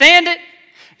understand it.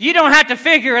 You don't have to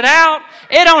figure it out.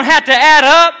 It don't have to add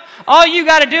up. All you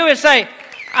got to do is say,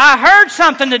 I heard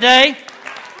something today.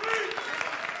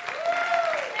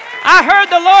 I heard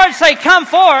the Lord say, come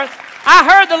forth. I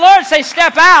heard the Lord say,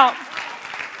 step out.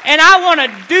 And I want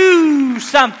to do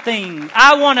something.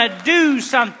 I want to do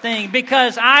something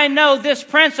because I know this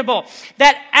principle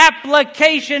that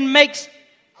application makes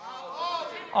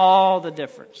all the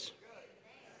difference.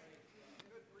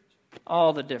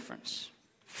 All the difference.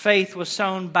 Faith was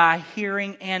sown by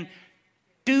hearing and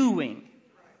doing.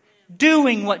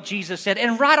 Doing what Jesus said.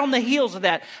 And right on the heels of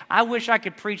that, I wish I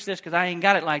could preach this because I ain't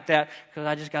got it like that because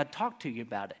I just got to talk to you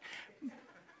about it.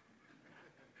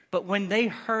 But when they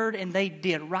heard and they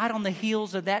did, right on the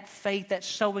heels of that faith, that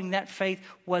sowing that faith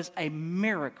was a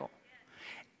miracle.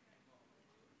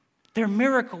 Their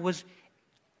miracle was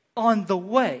on the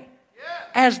way.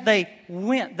 As they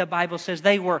went, the Bible says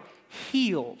they were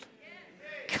healed.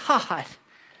 God,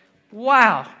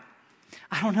 wow.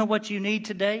 I don't know what you need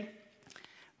today,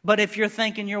 but if you're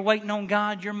thinking you're waiting on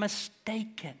God, you're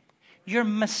mistaken. You're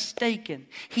mistaken.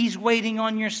 He's waiting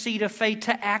on your seed of faith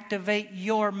to activate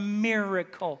your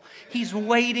miracle. He's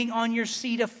waiting on your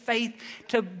seed of faith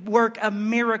to work a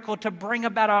miracle, to bring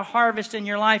about a harvest in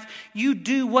your life. You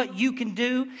do what you can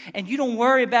do, and you don't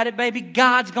worry about it, baby.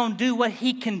 God's going to do what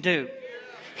He can do.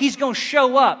 He's going to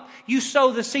show up. You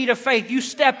sow the seed of faith. You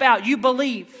step out. You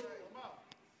believe.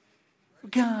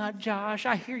 God, Josh,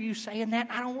 I hear you saying that.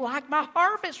 I don't like my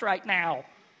harvest right now.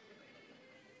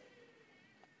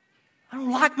 I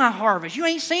don't like my harvest. You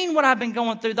ain't seen what I've been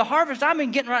going through. The harvest I've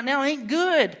been getting right now ain't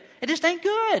good. It just ain't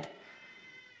good.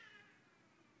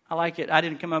 I like it. I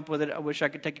didn't come up with it. I wish I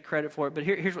could take credit for it. But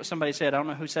here's what somebody said. I don't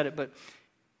know who said it, but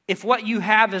if what you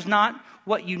have is not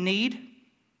what you need,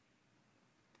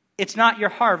 it's not your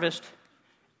harvest,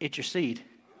 it's your seed.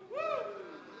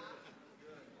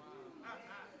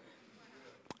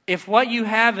 If what you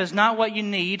have is not what you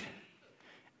need,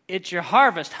 it's your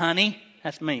harvest, honey.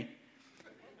 That's me.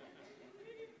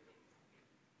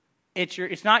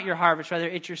 It's not your harvest, rather,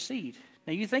 it's your seed.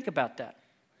 Now you think about that.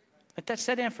 Let that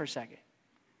set in for a second.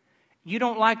 You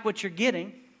don't like what you're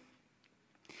getting.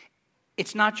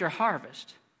 It's not your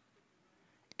harvest.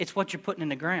 It's what you're putting in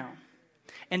the ground.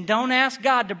 And don't ask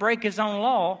God to break His own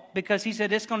law because He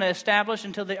said it's going to establish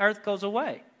until the earth goes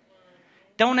away.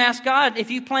 Don't ask God,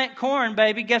 if you plant corn,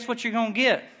 baby, guess what you're going to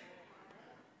get?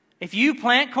 If you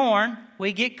plant corn,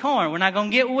 we get corn. We're not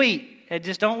going to get wheat. It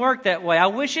just don't work that way. I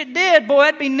wish it did. Boy,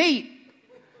 that'd be neat.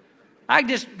 I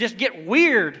just get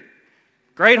weird.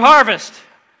 Great harvest.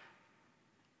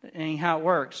 That ain't how it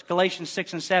works. Galatians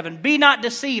 6 and 7. Be not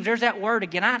deceived. There's that word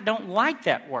again. I don't like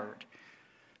that word.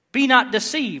 Be not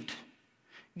deceived.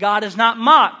 God is not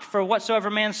mocked, for whatsoever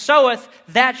man soweth,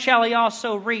 that shall he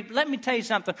also reap. Let me tell you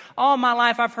something. All my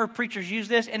life I've heard preachers use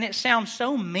this, and it sounds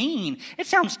so mean. It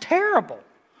sounds terrible.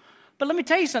 But let me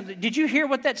tell you something. Did you hear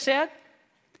what that said?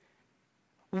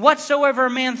 Whatsoever a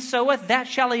man soweth, that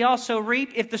shall he also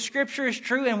reap. If the scripture is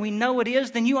true, and we know it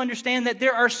is, then you understand that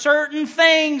there are certain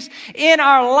things in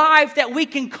our life that we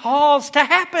can cause to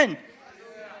happen.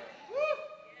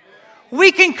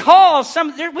 We can cause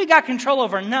we got control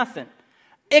over nothing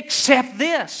except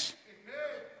this.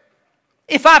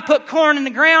 If I put corn in the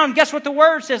ground, guess what the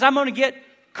word says? I'm going to get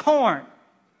corn.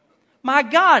 My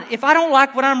God, if I don't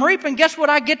like what I'm reaping, guess what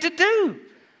I get to do?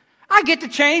 I get to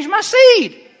change my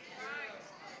seed.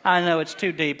 I know it's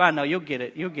too deep. I know you'll get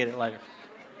it. You'll get it later.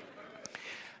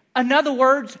 In other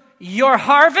words, your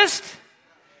harvest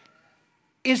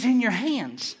is in your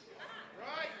hands.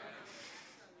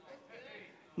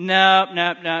 Nope.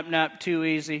 Too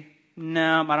easy.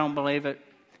 No, I don't believe it.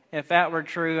 If that were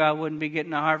true, I wouldn't be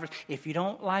getting a harvest. If you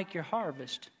don't like your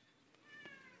harvest,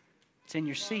 it's in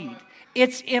your seed.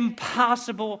 It's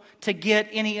impossible to get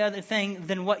any other thing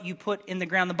than what you put in the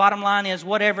ground. The bottom line is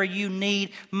whatever you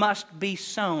need must be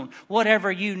sown. Whatever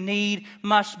you need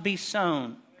must be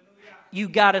sown. You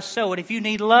got to sow it. If you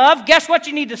need love, guess what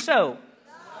you need to sow?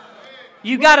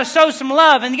 You got to sow some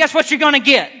love, and guess what you're going to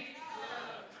get?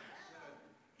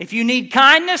 If you need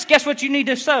kindness, guess what you need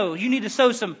to sow? You need to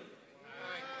sow some.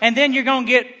 And then you're going to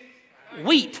get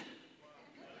wheat.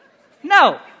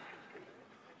 No.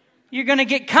 You're going to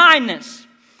get kindness.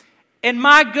 And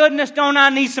my goodness, don't I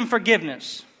need some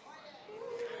forgiveness?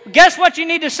 Guess what you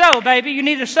need to sow, baby? You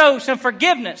need to sow some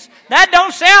forgiveness. That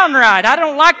don't sound right. I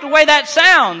don't like the way that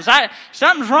sounds.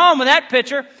 Something's wrong with that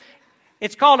picture.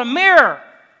 It's called a mirror.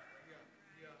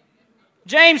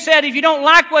 James said if you don't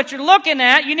like what you're looking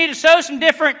at, you need to sow some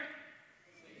different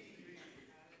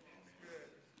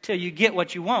till you get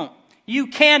what you want. You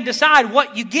can decide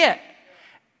what you get.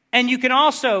 And you can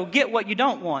also get what you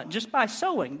don't want just by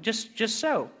sowing. Just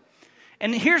sow.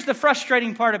 And here's the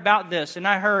frustrating part about this, and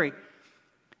I hurry.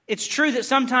 It's true that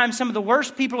sometimes some of the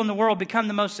worst people in the world become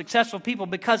the most successful people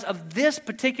because of this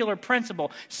particular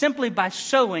principle, simply by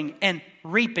sowing and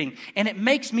reaping. And it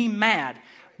makes me mad.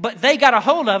 But they got a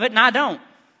hold of it and I don't.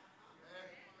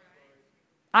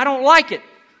 I don't like it.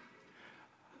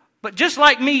 But just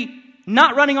like me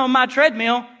not running on my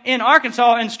treadmill in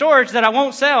Arkansas in storage that I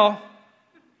won't sell,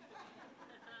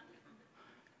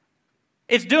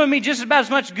 it's doing me just about as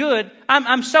much good.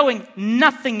 I'm sowing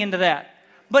nothing into that.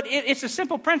 But it's a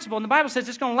simple principle, and the Bible says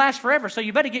it's going to last forever, so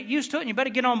you better get used to it, and you better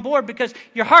get on board because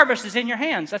your harvest is in your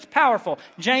hands. That's powerful.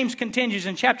 James continues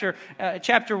in chapter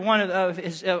 1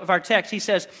 of our text. He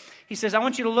says, I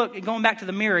want you to look, going back to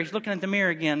the mirror. He's looking at the mirror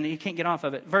again. You can't get off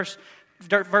of it. Verse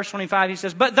 25, he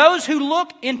says, but those who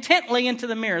look intently into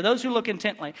the mirror, those who look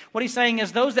intently, what he's saying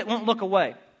is those that won't look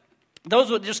away. Those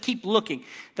that just keep looking.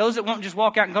 Those that won't just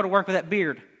walk out and go to work with that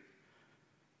beard.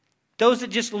 Those that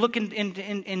just look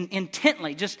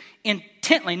intently,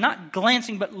 not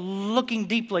glancing, but looking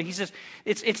deeply. He says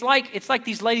it's like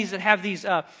these ladies that have these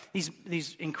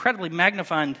incredibly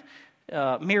magnified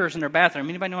mirrors in their bathroom.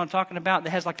 Anybody know what I'm talking about? That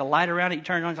has like the light around it. You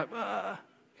turn it on, it's like,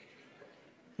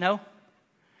 no.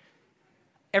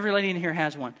 Every lady in here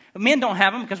has one. But men don't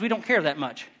have them because we don't care that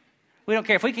much. We don't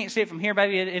care. If we can't see it from here,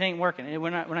 baby, it ain't working.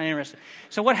 We're not interested.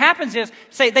 So what happens is,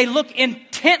 say they look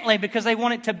intently because they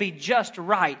want it to be just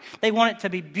right. They want it to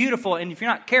be beautiful. And if you're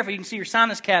not careful, you can see your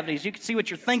sinus cavities. You can see what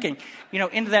you're thinking,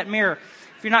 into that mirror.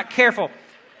 If you're not careful,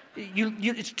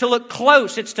 it's to look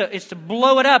close. It's to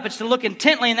blow it up. It's to look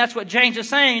intently. And that's what James is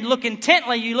saying. You look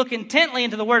intently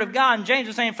into the Word of God. And James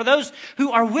is saying, for those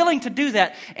who are willing to do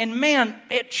that, and man,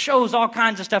 it shows all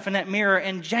kinds of stuff in that mirror.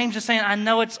 And James is saying, I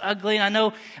know it's ugly. And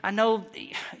I know,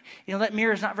 that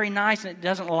mirror is not very nice and it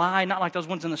doesn't lie. Not like those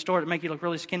ones in the store that make you look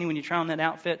really skinny when you try on that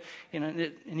outfit.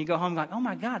 And you go home like, oh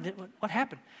my God, what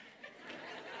happened?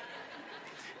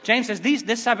 James says,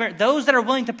 those that are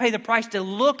willing to pay the price to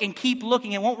look and keep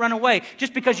looking and won't run away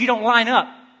just because you don't line up.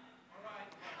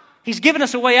 He's given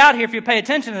us a way out here if you pay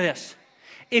attention to this.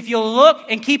 If you'll look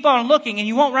and keep on looking and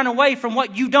you won't run away from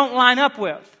what you don't line up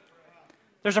with.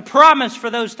 There's a promise for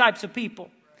those types of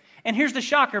people. And here's the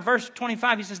shocker, verse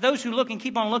 25, he says, those who look and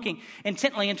keep on looking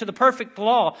intently into the perfect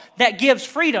law that gives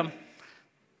freedom.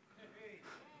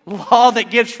 Law that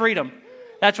gives freedom.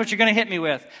 That's what you're going to hit me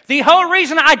with. The whole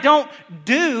reason I don't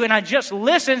do and I just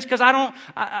listen is because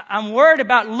I'm worried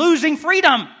about losing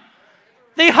freedom.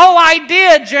 The whole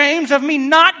idea, James, of me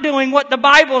not doing what the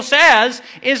Bible says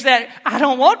is that I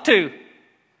don't want to.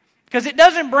 Because it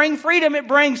doesn't bring freedom. It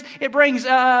brings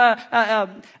the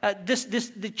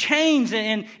chains,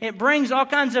 and it brings all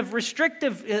kinds of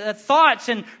restrictive thoughts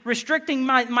and restricting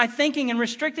my thinking and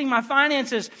restricting my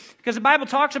finances. Because the Bible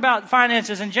talks about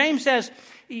finances, and James says,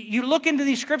 you look into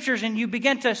these scriptures and you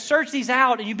begin to search these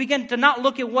out and you begin to not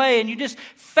look away and you just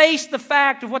face the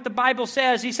fact of what the Bible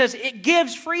says. He says it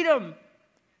gives freedom.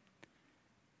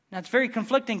 Now, it's very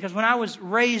conflicting because when I was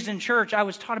raised in church, I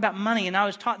was taught about money, and I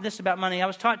was taught this about money. I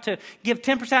was taught to give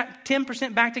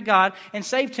 10% back to God and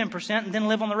save 10% and then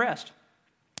live on the rest.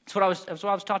 That's what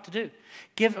I was taught to do.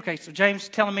 So James is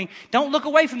telling me, don't look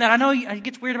away from that. I know it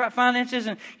gets weird about finances,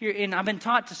 and I've been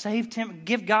taught to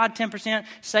give God 10%,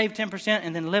 save 10%,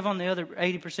 and then live on the other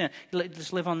 80%.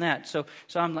 Just live on that. So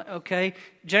I'm like, okay.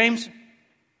 James,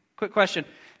 quick question.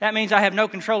 That means I have no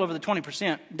control over the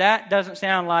 20%. That doesn't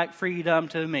sound like freedom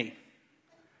to me.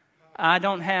 I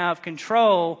don't have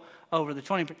control over the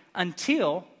 20%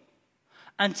 until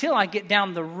I get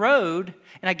down the road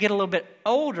and I get a little bit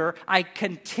older. I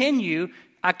continue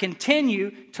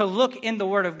to look in the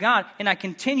Word of God, and I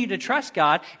continue to trust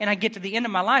God, and I get to the end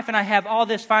of my life and I have all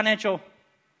this financial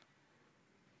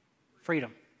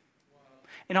freedom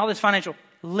and all this financial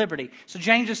liberty. So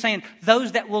James is saying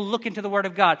those that will look into the Word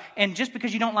of God, and just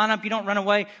because you don't line up, you don't run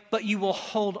away, but you will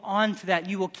hold on to that.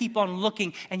 You will keep on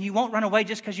looking, and you won't run away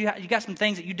just because you got some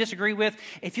things that you disagree with.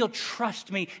 If you'll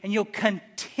trust me and you'll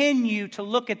continue to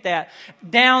look at that,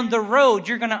 down the road,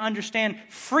 you're going to understand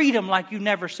freedom like you've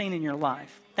never seen in your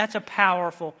life. That's a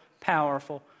powerful,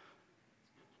 powerful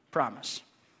promise.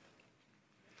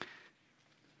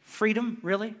 Freedom,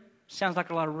 really? Sounds like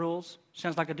a lot of rules.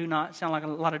 Sounds like a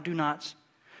lot of do nots.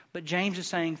 But James is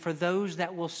saying, for those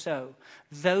that will sow,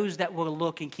 those that will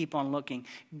look and keep on looking,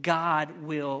 God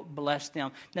will bless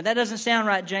them. Now that doesn't sound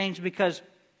right, James, because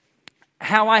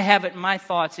how I have it in my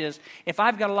thoughts is, if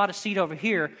I've got a lot of seed over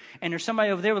here, and there's somebody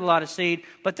over there with a lot of seed,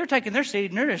 but they're taking their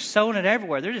seed and they're just sowing it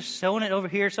everywhere. They're just sowing it over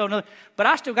here, sowing it. But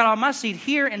I still got all my seed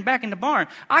here and back in the barn.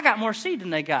 I got more seed than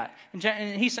they got.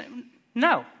 And he said,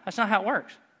 no, that's not how it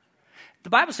works. The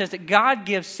Bible says that God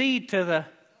gives seed to the...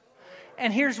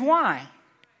 And here's why.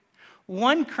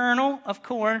 One kernel of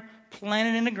corn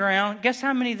planted in the ground, guess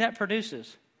how many that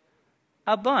produces?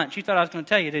 A bunch. You thought I was going to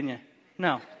tell you, didn't you?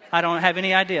 No, I don't have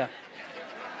any idea.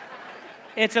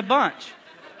 It's a bunch.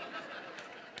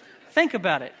 Think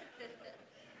about it.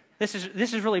 This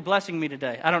is really blessing me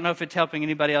today. I don't know if it's helping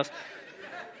anybody else.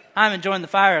 I'm enjoying the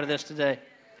fire out of this today.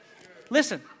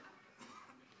 Listen,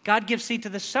 God gives seed to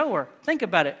the sower. Think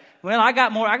about it. Well, I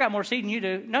got more seed than you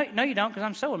do. No, you don't, because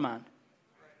I'm sowing mine.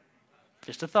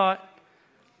 Just a thought.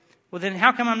 Well, then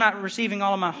how come I'm not receiving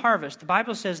all of my harvest? The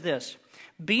Bible says this,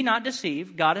 be not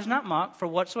deceived, God is not mocked, for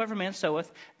whatsoever man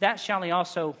soweth, that shall he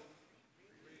also...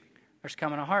 There's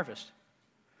coming a harvest.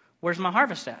 Where's my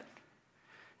harvest at?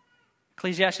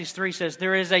 Ecclesiastes 3 says,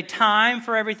 there is a time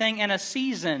for everything and a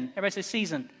season. Everybody say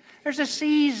season. There's a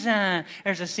season.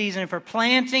 There's a season for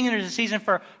planting and there's a season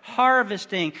for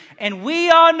harvesting. And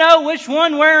we all know which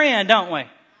one we're in, don't we?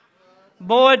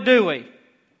 Boy, do we.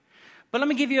 But let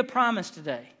me give you a promise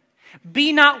today.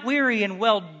 Be not weary in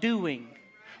well-doing,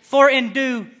 for in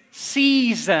due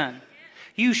season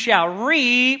you shall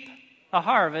reap a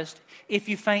harvest if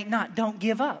you faint not. Don't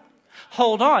give up.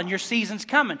 Hold on, your season's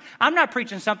coming. I'm not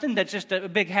preaching something that's just a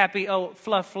big happy,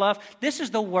 fluff. This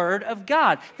is the Word of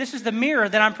God. This is the mirror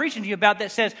that I'm preaching to you about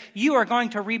that says you are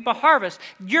going to reap a harvest.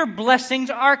 Your blessings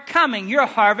are coming. Your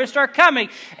harvests are coming.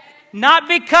 Not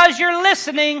because you're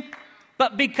listening,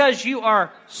 but because you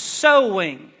are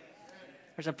sowing.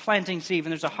 There's a planting season,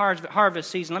 there's a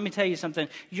harvest season. Let me tell you something.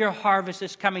 Your harvest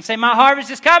is coming. Say, my harvest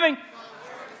is coming.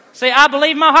 Say, I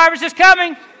believe my harvest is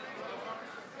coming.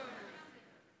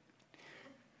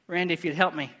 Randy, if you'd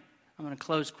help me, I'm going to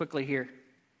close quickly here.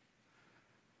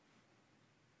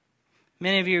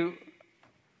 Many of you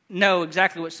know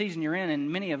exactly what season you're in,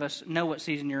 and many of us know what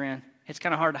season you're in. It's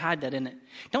kind of hard to hide that, isn't it?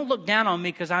 Don't look down on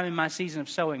me because I'm in my season of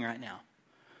sowing right now.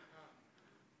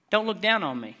 Don't look down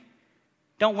on me.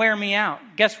 Don't wear me out.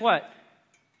 Guess what?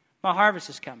 My harvest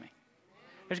is coming.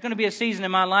 There's going to be a season in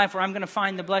my life where I'm going to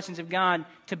find the blessings of God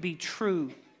to be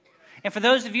true. And for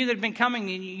those of you that have been coming,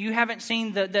 you haven't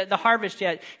seen the harvest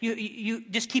yet. You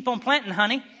just keep on planting,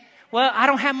 honey. Well, I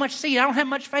don't have much seed. I don't have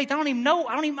much faith. I don't even know.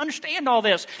 I don't even understand all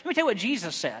this. Let me tell you what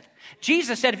Jesus said.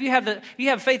 Jesus said, if you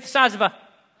have faith the size of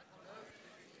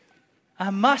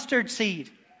a mustard seed.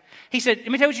 He said, let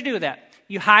me tell you what you do with that.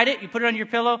 You hide it. You put it under your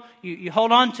pillow. You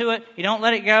hold on to it. You don't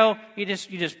let it go. You just.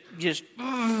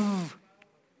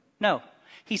 No.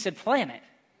 He said, plant it.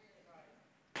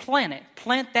 Plant it.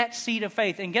 Plant that seed of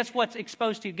faith. And guess what's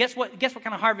exposed to you? Guess what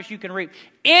kind of harvest you can reap?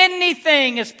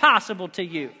 Anything is possible to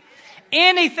you.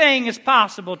 Anything is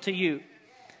possible to you.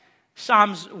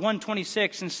 Psalms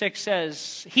 126:6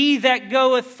 says, he that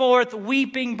goeth forth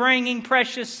weeping, bringing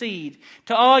precious seed.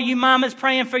 To all you mamas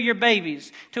praying for your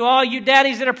babies. To all you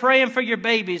daddies that are praying for your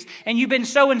babies. And you've been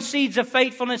sowing seeds of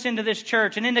faithfulness into this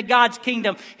church and into God's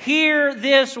kingdom. Hear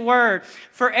this word.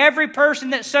 For every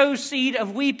person that sows seed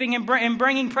of weeping and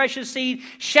bringing precious seed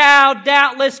shall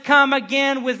doubtless come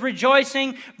again with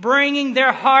rejoicing, bringing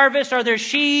their harvest or their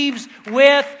sheaves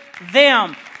with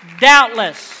them.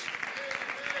 Doubtless.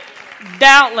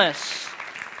 Doubtless.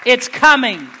 It's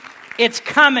coming. It's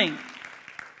coming.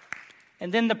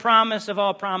 And then the promise of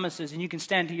all promises, and you can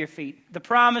stand to your feet. The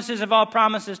promises of all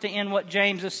promises to end what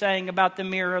James is saying about the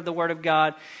mirror of the Word of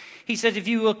God. He says, if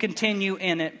you will continue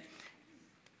in it,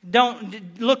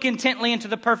 don't look intently into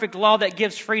the perfect law that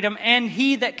gives freedom, and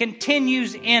he that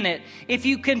continues in it. If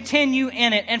you continue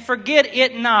in it, and forget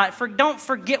it not, don't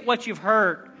forget what you've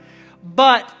heard,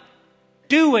 but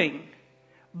doing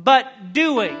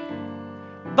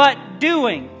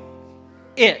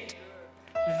it,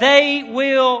 they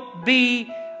will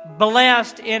be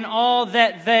blessed in all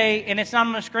that they, and it's not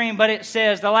on the screen, but it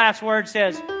says, the last word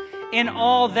says, in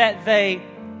all that they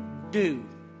do.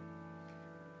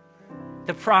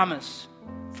 The promise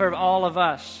for all of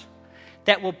us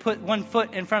that will put one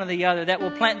foot in front of the other, that will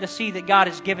plant the seed that God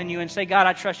has given you and say, God,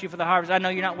 I trust you for the harvest. I know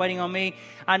you're not waiting on me.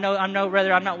 I'm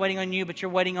not waiting on you, but you're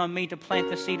waiting on me to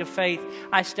plant the seed of faith.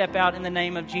 I step out in the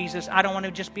name of Jesus. I don't want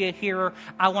to just be a hearer.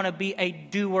 I want to be a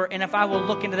doer. And if I will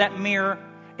look into that mirror,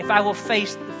 if I will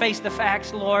face the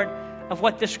facts, Lord, of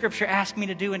what this scripture asks me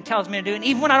to do and tells me to do. And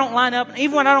even when I don't line up, and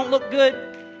even when I don't look good,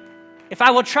 if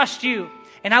I will trust you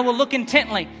and I will look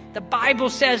intently, the Bible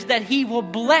says that He will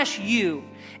bless you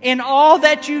in all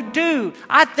that you do.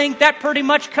 I think that pretty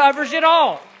much covers it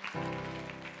all.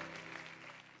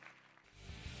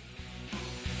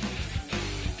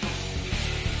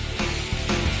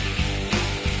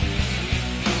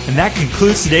 And that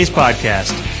concludes today's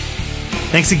podcast.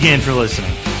 Thanks again for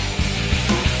listening.